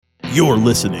You're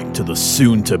listening to the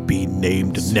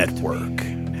soon-to-be-named network,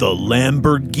 the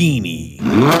Lamborghini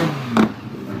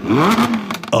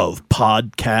of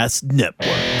podcast networks.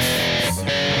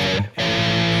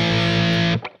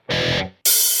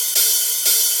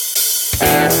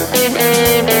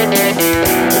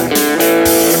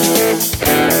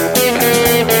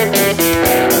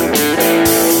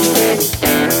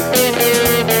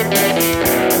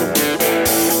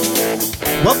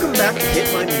 Welcome back to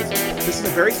Hit My Music. This is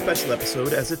a very special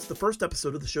episode as it's the first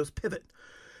episode of the show's pivot.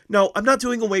 Now, I'm not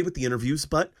doing away with the interviews,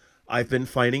 but I've been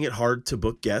finding it hard to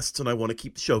book guests and I want to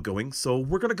keep the show going, so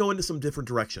we're going to go into some different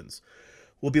directions.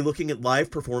 We'll be looking at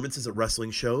live performances at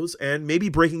wrestling shows and maybe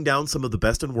breaking down some of the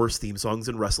best and worst theme songs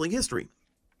in wrestling history.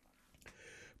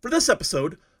 For this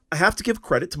episode, I have to give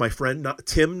credit to my friend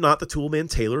Tim Not the Toolman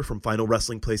Taylor from Final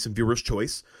Wrestling Place and Viewer's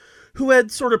Choice, who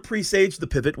had sort of presaged the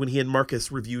pivot when he and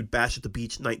Marcus reviewed Bash at the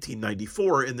Beach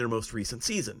 1994 in their most recent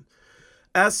season.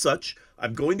 As such,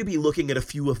 I'm going to be looking at a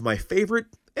few of my favorite,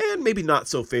 and maybe not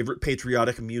so favorite,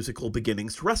 patriotic musical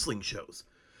beginnings to wrestling shows.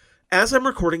 As I'm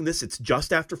recording this, it's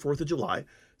just after 4th of July,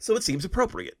 so it seems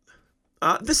appropriate.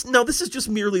 This is just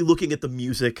merely looking at the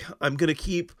music. I'm going to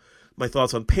keep my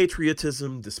thoughts on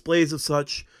patriotism, displays of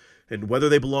such, and whether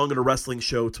they belong in a wrestling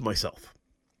show to myself.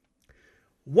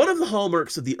 One of the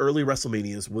hallmarks of the early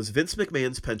WrestleManias was Vince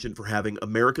McMahon's penchant for having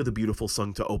America the Beautiful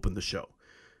sung to open the show,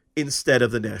 instead of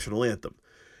the national anthem.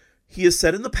 He has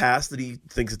said in the past that he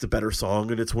thinks it's a better song,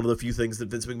 and it's one of the few things that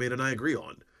Vince McMahon and I agree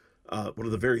on. One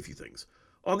of the very few things.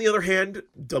 On the other hand,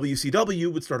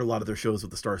 WCW would start a lot of their shows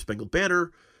with the Star Spangled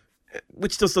Banner,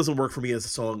 which just doesn't work for me as a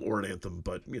song or an anthem,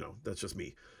 but, that's just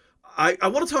me. I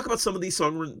want to talk about some of these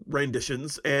song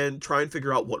renditions and try and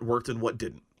figure out what worked and what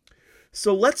didn't.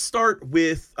 So let's start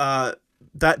with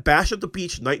that Bash at the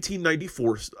Beach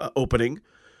 1994 opening,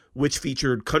 which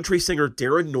featured country singer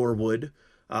Darren Norwood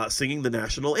singing the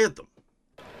national anthem.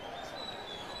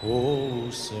 Oh,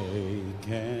 say,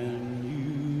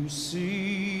 can you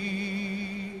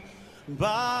see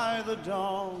by the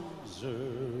dawn's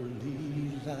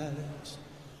early light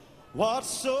what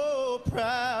so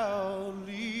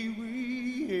proudly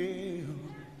we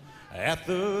hailed at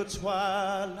the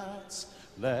twilight's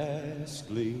last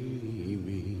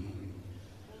gleaming,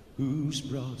 whose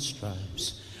broad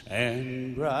stripes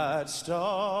and bright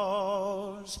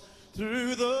stars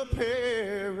through the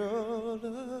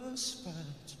perilous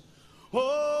fight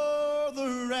o'er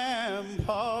the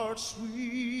ramparts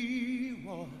we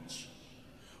watch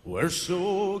were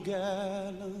so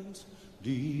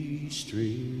gallantly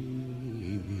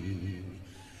streaming,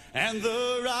 and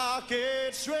the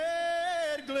rocket's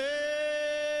red glare,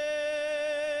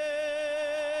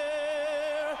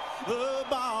 the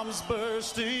bombs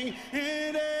bursting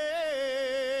in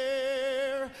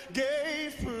air,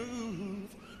 gave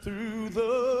proof through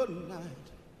the night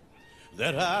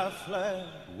that our flag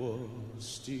was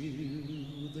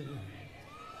still there.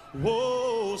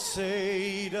 Oh,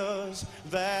 say does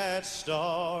that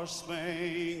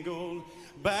star-spangled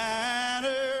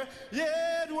banner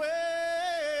yet wave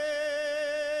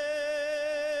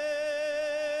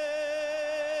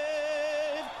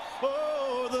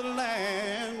o'er the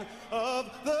land of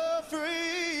the free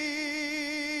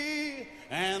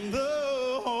and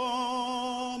the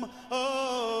home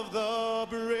of the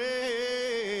brave.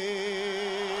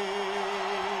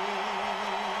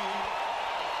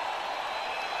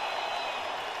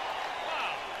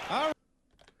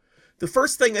 The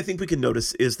first thing I think we can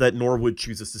notice is that Norwood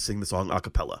chooses to sing the song a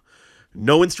cappella.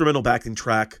 No instrumental backing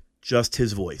track, just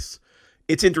his voice.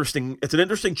 It's interesting. It's an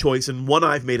interesting choice, and one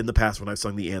I've made in the past when I've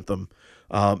sung the anthem.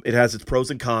 It has its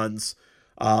pros and cons.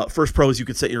 First pro is you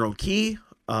can set your own key.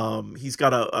 He's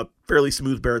got a fairly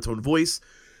smooth baritone voice,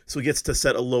 so he gets to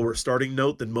set a lower starting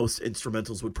note than most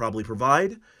instrumentals would probably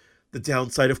provide. The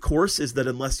downside, of course, is that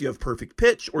unless you have perfect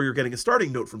pitch or you're getting a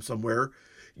starting note from somewhere,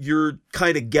 you're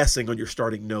kind of guessing on your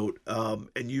starting note,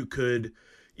 and you could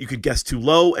guess too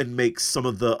low and make some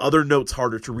of the other notes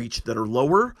harder to reach that are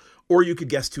lower, or you could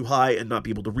guess too high and not be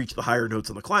able to reach the higher notes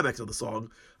on the climax of the song.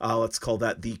 Let's call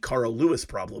that the Carl Lewis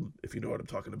problem, if you know what I'm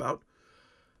talking about.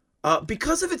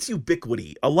 Because of its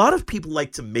ubiquity, a lot of people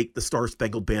like to make the Star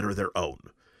Spangled Banner their own.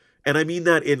 And I mean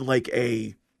that in like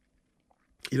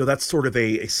that's sort of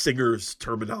a singer's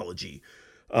terminology,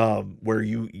 where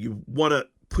you want to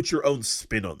put your own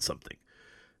spin on something.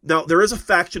 Now, there is a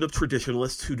faction of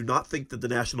traditionalists who do not think that the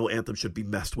national anthem should be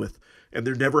messed with, and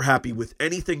they're never happy with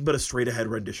anything but a straight-ahead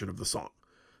rendition of the song.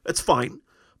 That's fine,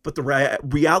 but the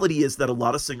reality is that a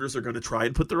lot of singers are going to try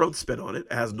and put their own spin on it,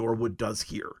 as Norwood does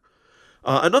here.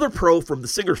 Another pro from the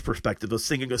singer's perspective of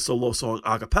singing a solo song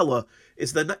a cappella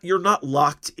is that you're not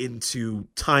locked into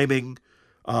timing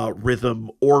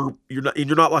rhythm, or you're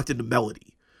not locked into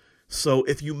melody. So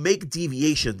if you make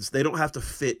deviations, they don't have to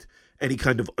fit any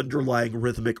kind of underlying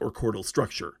rhythmic or chordal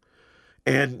structure.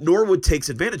 And Norwood takes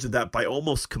advantage of that by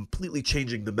almost completely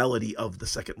changing the melody of the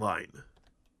second line.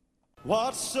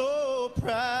 What so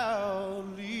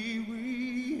proudly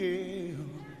we hailed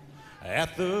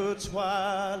at the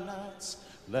twilight's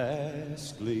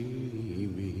last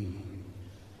gleaming.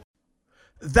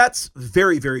 That's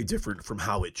very, very different from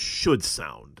how it should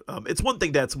sound. It's one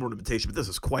thing to add some ornamentation, but this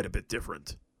is quite a bit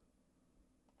different.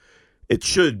 It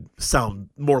should sound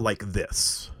more like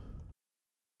this.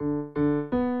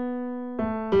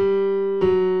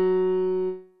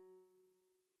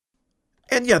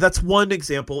 And yeah, that's one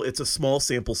example. It's a small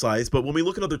sample size, but when we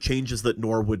look at other changes that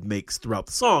Norwood makes throughout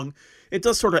the song, it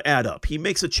does sort of add up. He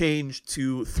makes a change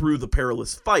to Through the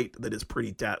Perilous Fight that is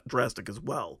pretty drastic as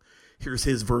well. Here's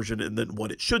his version and then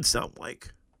what it should sound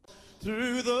like.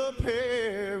 Through the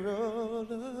perilous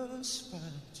fight.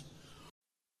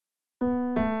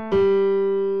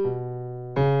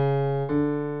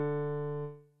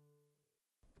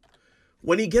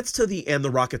 When he gets to the And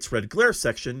the Rocket's Red Glare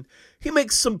section, he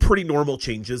makes some pretty normal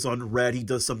changes. On Red, he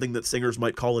does something that singers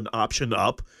might call an option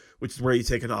up, which is where you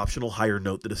take an optional higher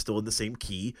note that is still in the same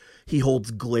key. He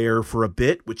holds Glare for a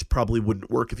bit, which probably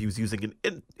wouldn't work if he was using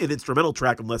an instrumental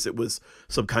track unless it was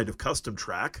some kind of custom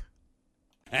track.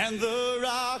 And the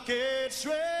rocket's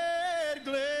red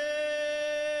glare.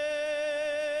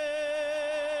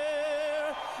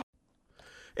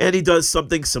 And he does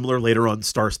something similar later on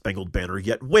Star Spangled Banner,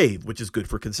 yet Wave, which is good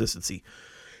for consistency.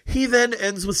 He then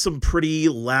ends with some pretty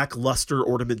lackluster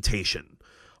ornamentation.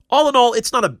 All in all,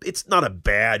 it's not a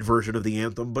bad version of the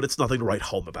anthem, but it's nothing to write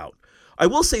home about. I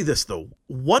will say this, though.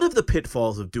 One of the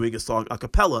pitfalls of doing a song a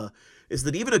cappella is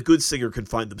that even a good singer can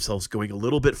find themselves going a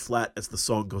little bit flat as the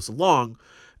song goes along,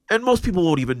 and most people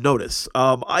won't even notice.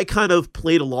 I kind of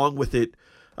played along with it,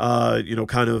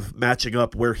 kind of matching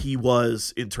up where he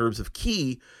was in terms of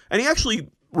key, and he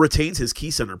actually retains his key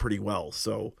center pretty well.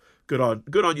 So good on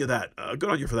you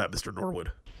for that, Mr.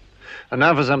 Norwood. And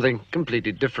now for something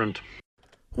completely different.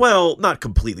 Well, not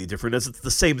completely different, as it's the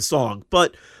same song,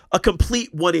 but a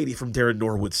complete 180 from Darren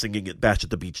Norwood singing at Bash at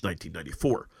the Beach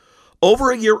 1994.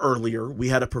 Over a year earlier, we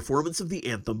had a performance of the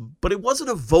anthem, but it wasn't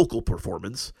a vocal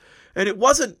performance, and it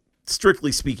wasn't,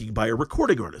 strictly speaking, by a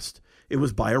recording artist. It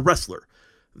was by a wrestler.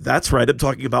 That's right, I'm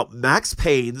talking about Max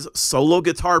Payne's solo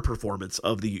guitar performance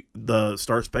of the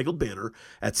Star Spangled Banner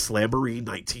at Slamboree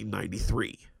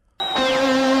 1993.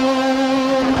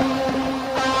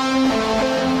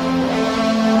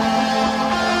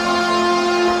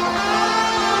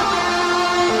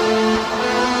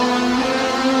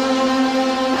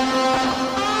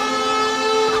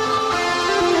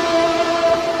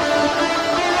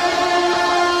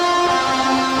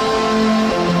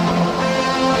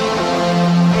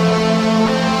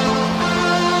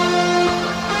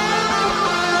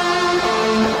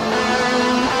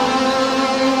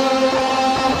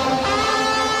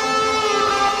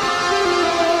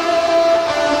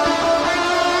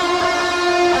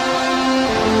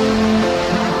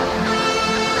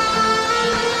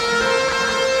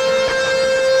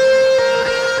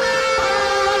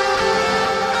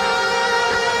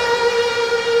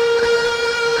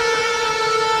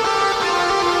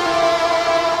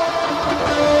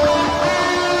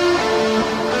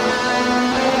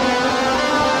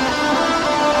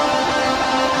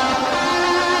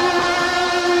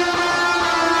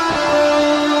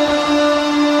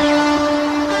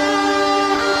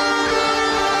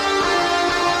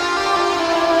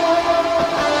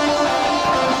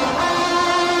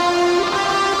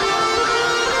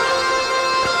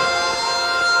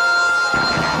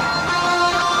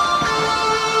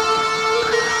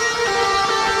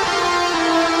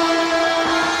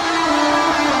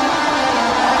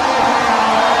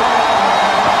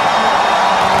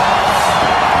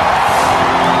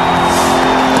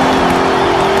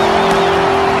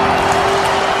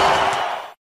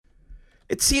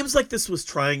 It seems like this was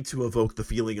trying to evoke the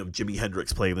feeling of Jimi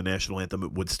Hendrix playing the national anthem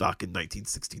at Woodstock in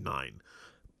 1969.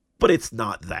 But it's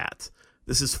not that.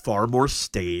 This is far more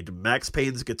staid. Max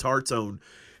Payne's guitar tone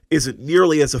isn't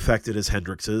nearly as affected as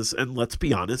Hendrix's, and let's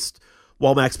be honest,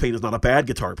 while Max Payne is not a bad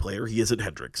guitar player, he isn't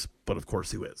Hendrix, but of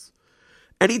course he is.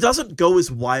 And he doesn't go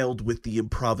as wild with the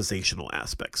improvisational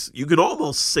aspects. You can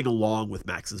almost sing along with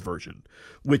Max's version,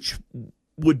 which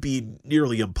would be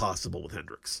nearly impossible with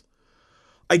Hendrix.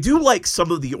 I do like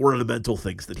some of the ornamental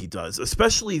things that he does,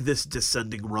 especially this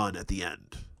descending run at the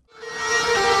end.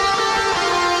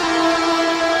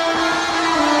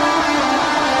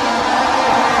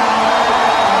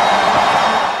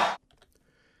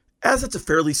 As it's a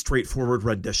fairly straightforward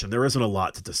rendition, there isn't a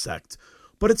lot to dissect,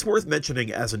 but it's worth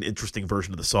mentioning as an interesting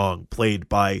version of the song played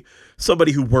by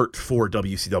somebody who worked for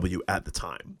WCW at the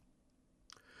time.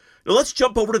 Now let's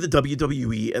jump over to the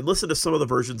WWE and listen to some of the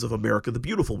versions of America the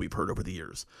Beautiful we've heard over the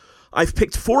years. I've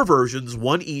picked 4 versions,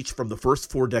 one each from the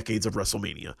first 4 decades of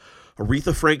WrestleMania.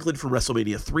 Aretha Franklin from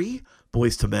WrestleMania 3,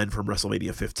 Boyz II Men from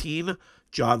WrestleMania 15,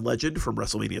 John Legend from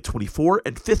WrestleMania 24,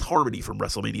 and Fifth Harmony from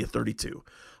WrestleMania 32.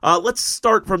 Let's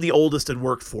start from the oldest and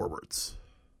work forwards.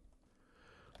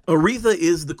 Aretha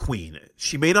is the queen.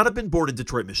 She may not have been born in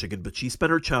Detroit, Michigan, but she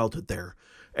spent her childhood there.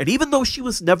 And even though she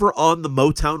was never on the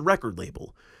Motown record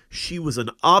label, she was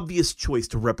an obvious choice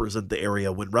to represent the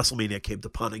area when WrestleMania came to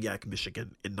Pontiac,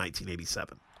 Michigan in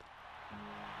 1987.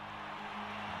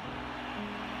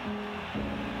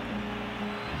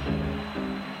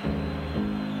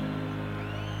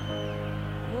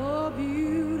 Oh,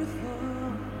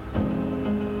 beautiful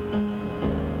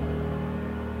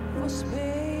for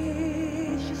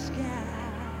spacious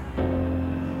sky,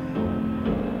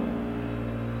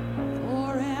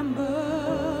 for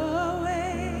amber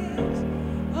waves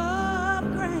of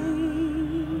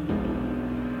grain,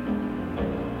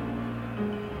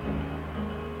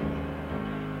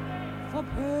 for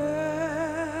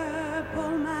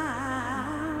purple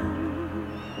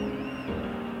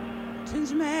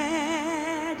mountains,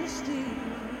 majesty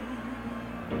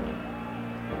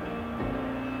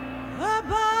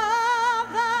above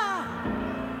the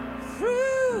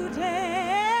fruited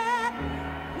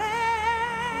plain,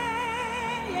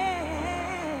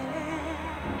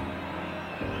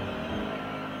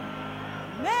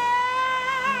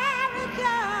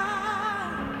 America,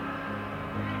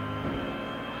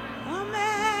 America,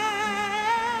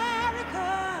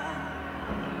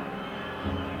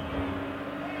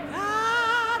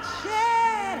 God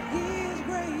shed his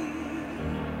grace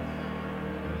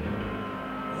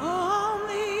on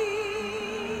thee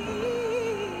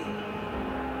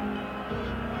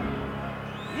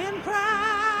and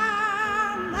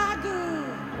crown thy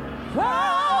good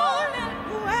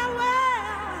rolling well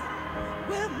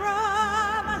with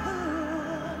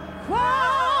brotherhood,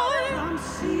 from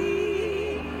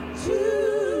sea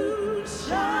to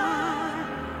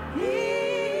shining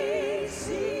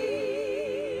sea.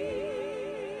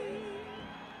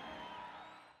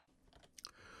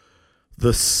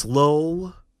 The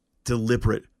slow,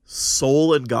 deliberate,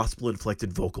 soul and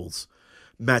gospel-inflected vocals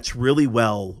match really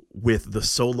well with the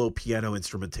solo piano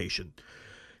instrumentation.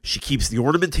 She keeps the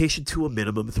ornamentation to a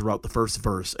minimum throughout the first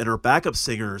verse, and her backup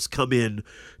singers come in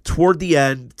toward the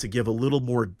end to give a little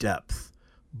more depth.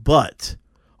 But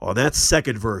on that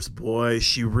second verse, boy,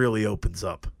 she really opens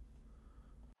up.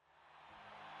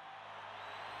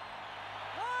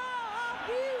 Oh,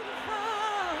 beautiful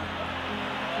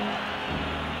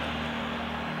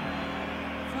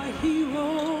for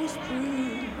heroes through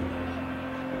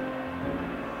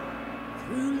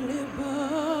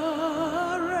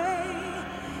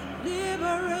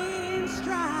liberating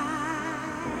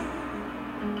strife,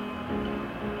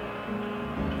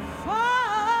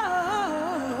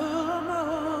 far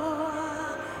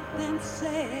more than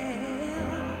self,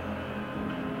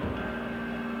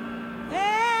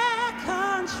 their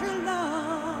country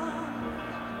love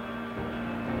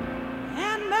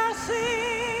and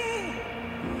mercy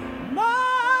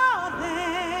more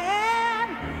than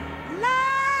life.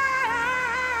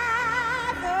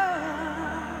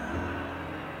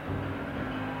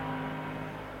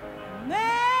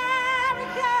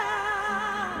 America,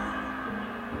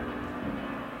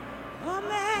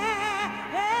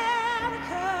 America,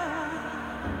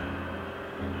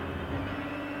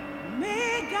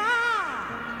 may God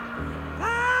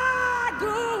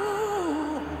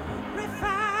go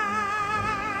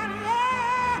refine,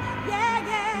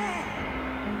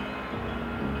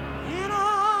 and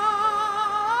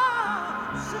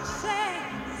all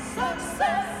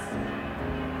success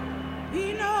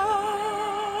be nobleness,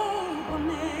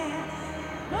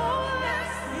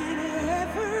 and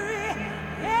every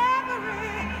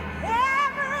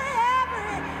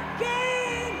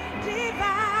gain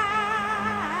divine.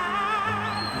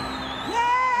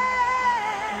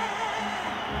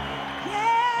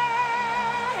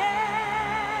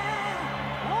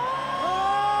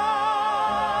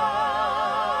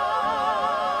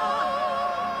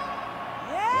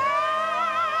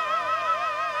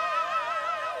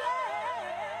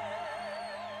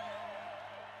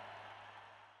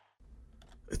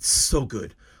 It's so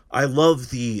good. I love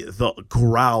the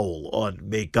growl on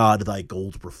 "May God thy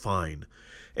gold refine,"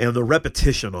 and the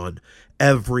repetition on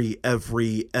every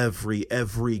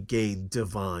gain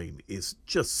divine is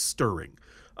just stirring.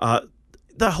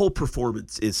 The whole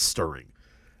performance is stirring.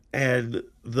 And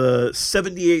the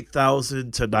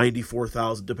 78,000 to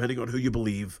 94,000, depending on who you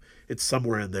believe, it's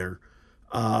somewhere in there,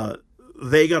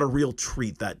 they got a real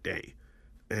treat that day.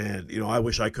 And, I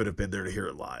wish I could have been there to hear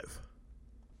it live.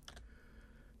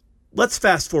 Let's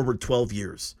fast forward 12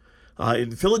 years.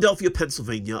 In Philadelphia,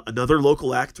 Pennsylvania, another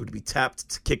local act would be tapped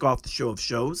to kick off the show of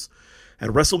shows. At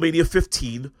WrestleMania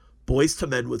 15, Boyz II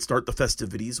Men would start the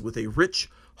festivities with a rich,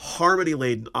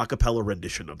 harmony-laden a cappella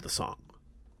rendition of the song.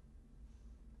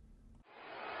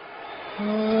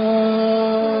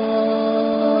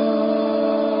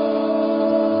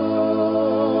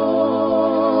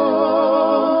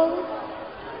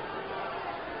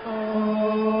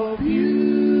 Oh,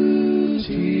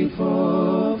 beautiful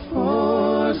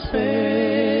for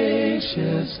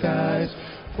spacious skies,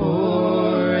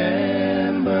 for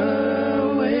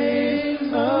amber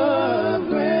waves of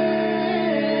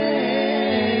grain,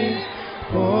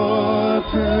 for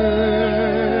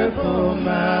purple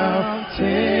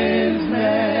mountains,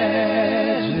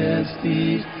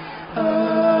 majesties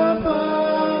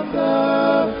above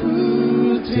the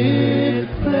fruited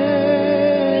plain.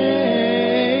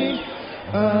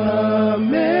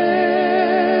 America,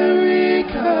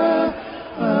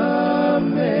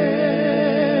 America,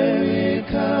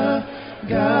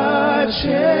 God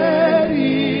shed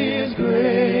His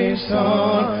grace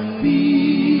on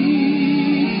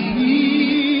thee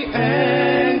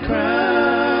and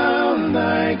crown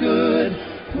thy good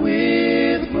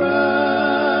with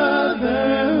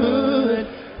brotherhood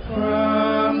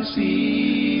from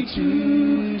sea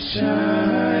to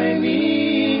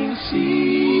shining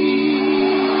sea.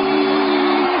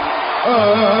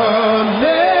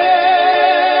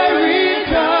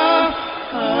 America,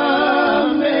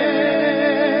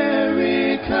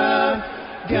 America,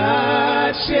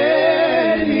 God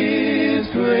shed His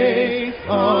grace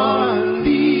on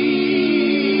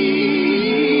thee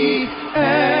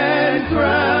and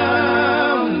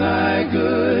crown thy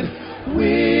good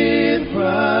with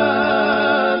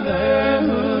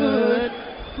brotherhood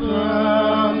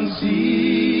from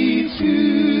sea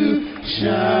to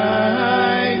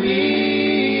shining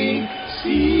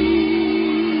sea.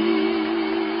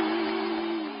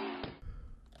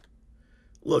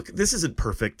 Look, this isn't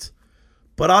perfect,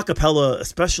 but a cappella,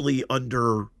 especially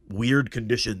under weird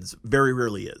conditions, very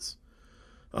rarely is.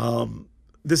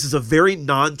 This is a very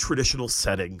non-traditional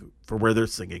setting for where they're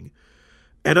singing.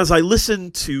 And as I listen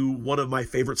to one of my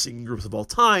favorite singing groups of all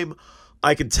time,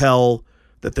 I can tell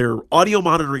that their audio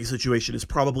monitoring situation is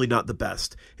probably not the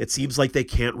best. It seems like they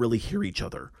can't really hear each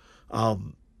other.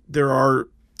 There are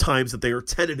times that they are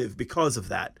tentative because of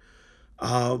that.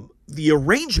 The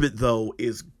arrangement, though,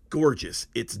 is gorgeous.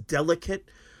 It's delicate,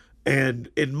 and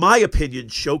in my opinion,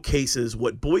 showcases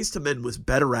what Boyz II Men was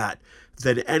better at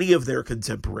than any of their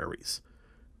contemporaries.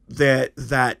 That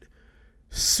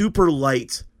super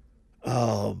light,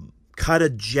 kind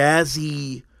of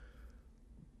jazzy,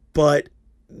 but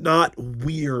not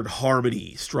weird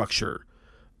harmony structure.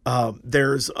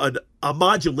 There's a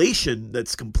modulation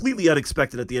that's completely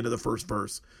unexpected at the end of the first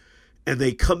verse, and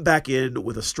they come back in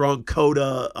with a strong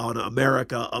coda on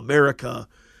America, America,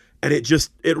 and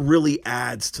it really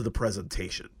adds to the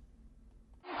presentation.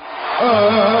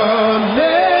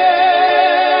 America,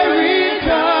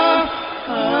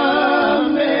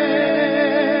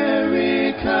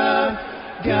 America,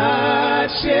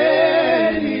 God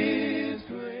shed His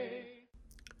grace.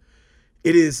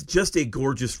 It is just a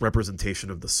gorgeous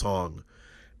representation of the song,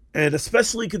 and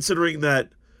especially considering that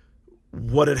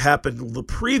what had happened the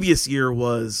previous year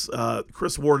was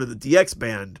Chris Ward and the DX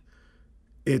Band,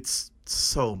 it's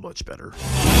so much better.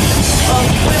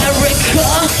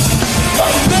 America,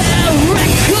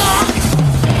 America,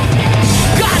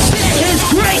 God shed His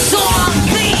grace on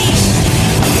thee.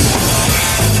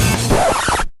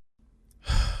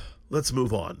 Let's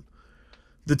move on.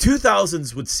 The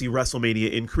 2000s would see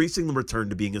WrestleMania increasing the return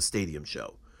to being a stadium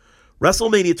show.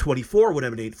 WrestleMania 24 would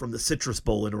emanate from the Citrus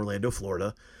Bowl in Orlando,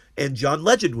 Florida, and John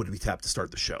Legend would be tapped to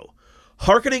start the show.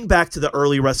 Harkening back to the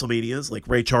early WrestleManias, like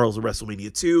Ray Charles at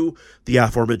WrestleMania 2, the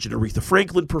aforementioned Aretha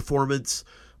Franklin performance,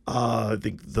 I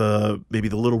think maybe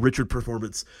the Little Richard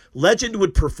performance, Legend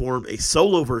would perform a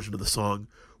solo version of the song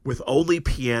with only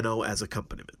piano as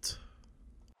accompaniment.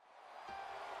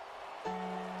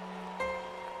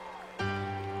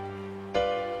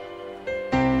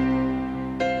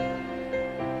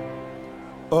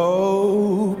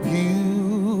 Oh,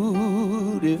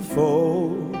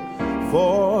 beautiful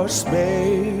for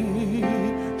spacious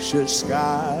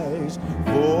skies,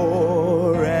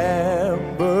 for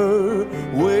amber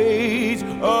waves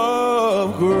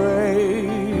of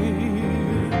grain,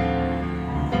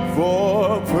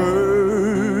 for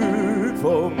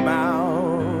purple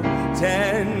mountains,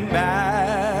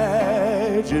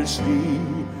 majesty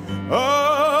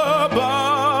above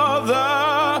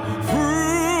the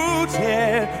fruits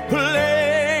and plain.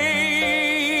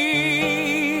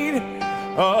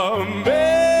 America,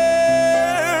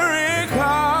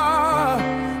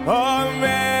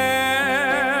 America,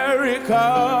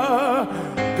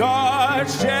 God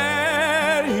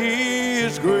shed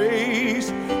his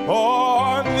grace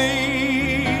on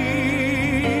thee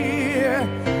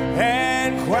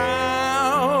and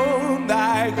crown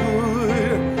thy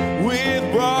good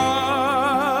with brotherhood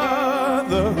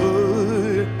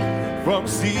from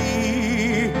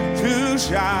sea to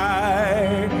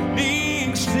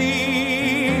shining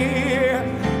sea.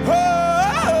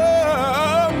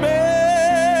 Oh, America,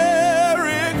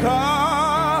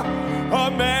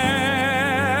 America,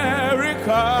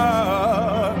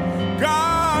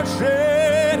 God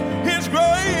shed his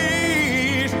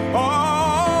grace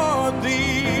on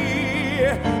thee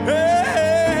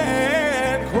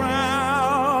and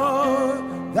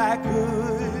crown thy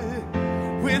good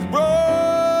with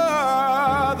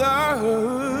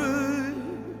brotherhood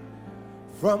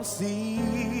from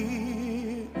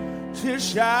sea to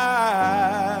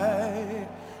shining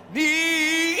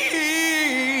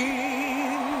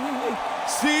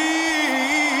sea.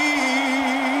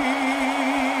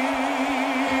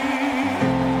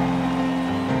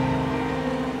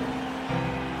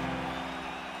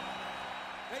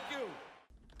 Thank you.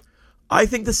 I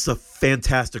think this is a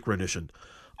fantastic rendition.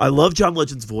 I love John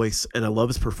Legend's voice, and I love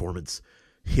his performance.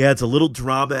 He adds a little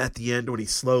drama at the end when he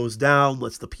slows down,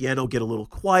 lets the piano get a little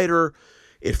quieter.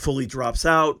 It fully drops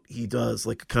out. He does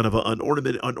like kind of an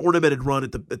unornamented run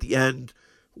at the end,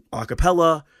 a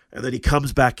cappella, and then he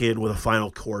comes back in with a final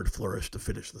chord flourish to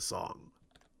finish the song.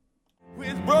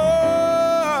 With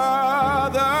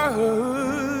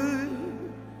brotherhood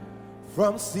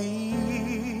from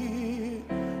sea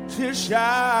to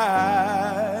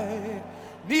shining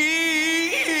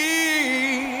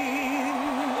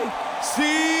sea.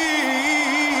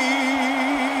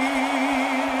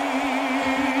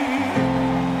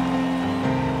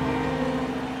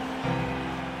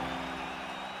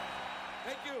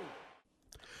 Thank you.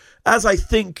 As I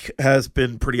think has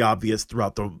been pretty obvious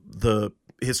throughout the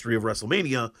history of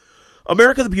WrestleMania,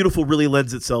 America the Beautiful really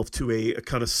lends itself to a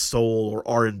kind of soul or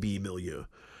R&B milieu.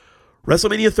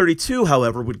 WrestleMania 32,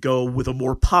 however, would go with a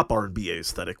more pop R&B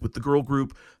aesthetic, with the girl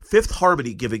group Fifth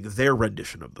Harmony giving their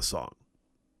rendition of the song.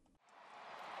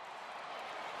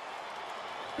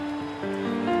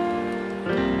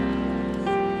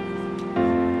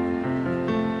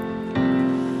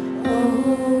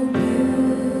 Oh,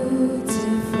 beautiful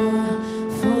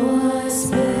for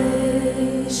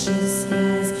spacious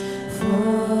skies,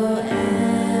 for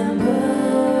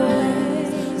amber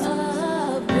waves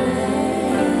of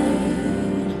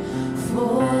rain,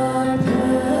 for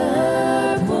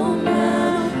purple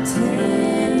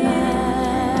mountain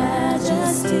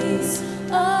majesties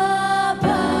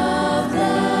above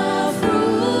the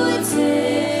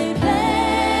fruited plain.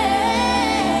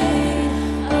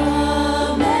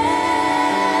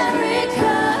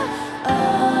 America,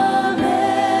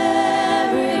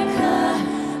 America,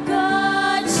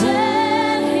 God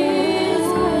shed his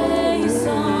grace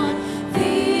on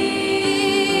thee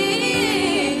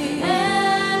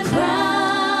and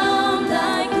crown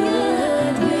thy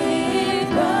good with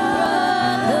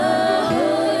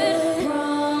brotherhood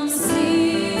from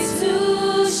sea to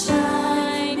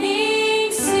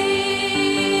shining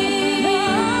sea.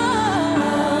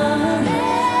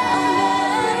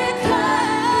 America,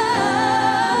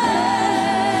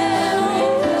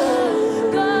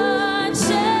 God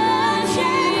shed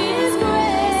his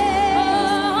grace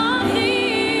on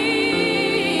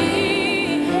thee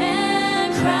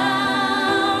and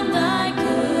crown thy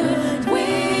good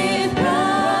with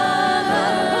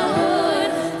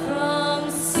brotherhood from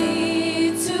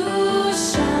sea to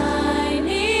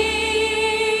shining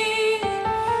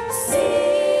sea.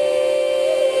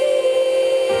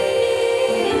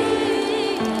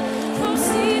 From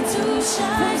sea to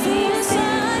shining sea.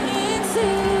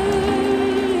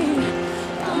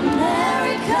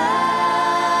 America.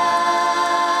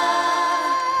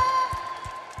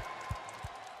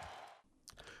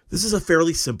 This is a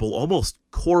fairly simple, almost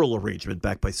choral arrangement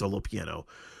backed by solo piano,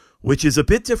 which is a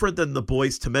bit different than the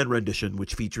Boyz II Men rendition,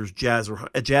 which features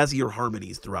jazzier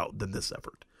harmonies throughout than this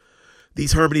effort.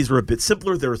 These harmonies are a bit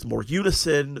simpler, there is more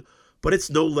unison, but it's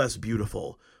no less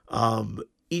beautiful.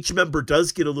 Each member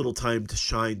does get a little time to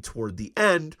shine toward the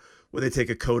end when they take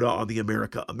a coda on the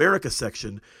America, America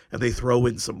section, and they throw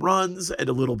in some runs and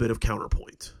a little bit of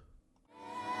counterpoint.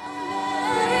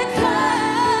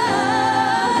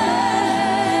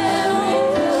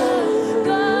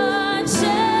 God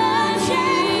shed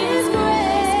his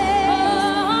grace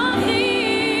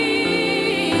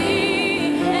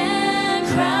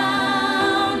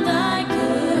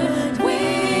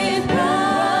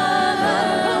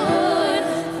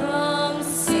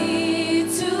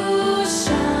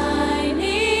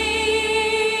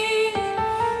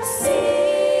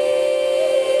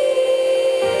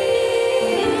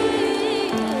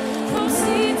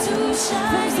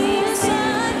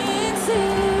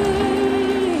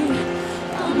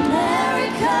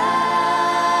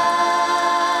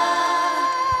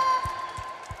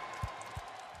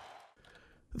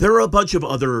There are a bunch of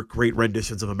other great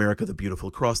renditions of America the Beautiful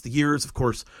across the years. Of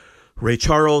course, Ray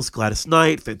Charles, Gladys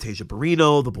Knight, Fantasia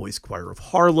Barrino, the Boys Choir of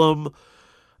Harlem.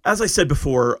 As I said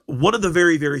before, one of the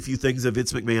very, very few things that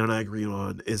Vince McMahon and I agree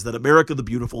on is that America the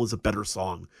Beautiful is a better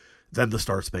song than the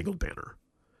Star-Spangled Banner.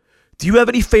 Do you have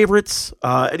any favorites?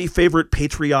 Any favorite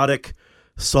patriotic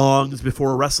songs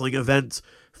before a wrestling event?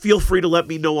 Feel free to let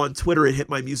me know on Twitter at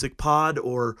HitMyMusicPod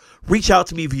or reach out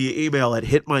to me via email at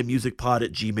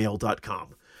hitmymusicpod@gmail.com.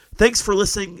 Thanks for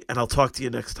listening, and I'll talk to you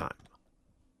next time.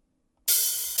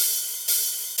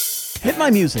 Hit My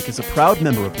Music is a proud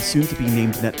member of the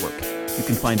soon-to-be-named network. You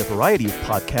can find a variety of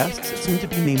podcasts at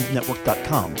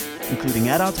soon-to-be-named-network.com, including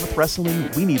Add-Ons with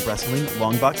Wrestling, We Need Wrestling,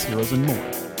 Longbox Heroes, and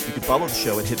more. You can follow the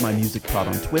show at Hit My Music Pod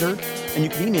on Twitter, and you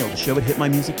can email the show at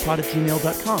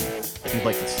hitmymusicpod@gmail.com. If you'd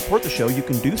like to support the show, you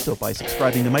can do so by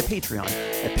subscribing to my Patreon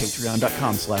at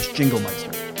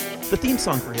patreon.com/Jinglemeister. The theme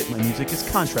song for Hit My Music is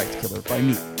Contract Killer by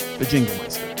me, the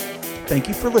Jinglemeister. Thank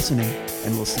you for listening,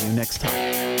 and we'll see you next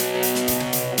time.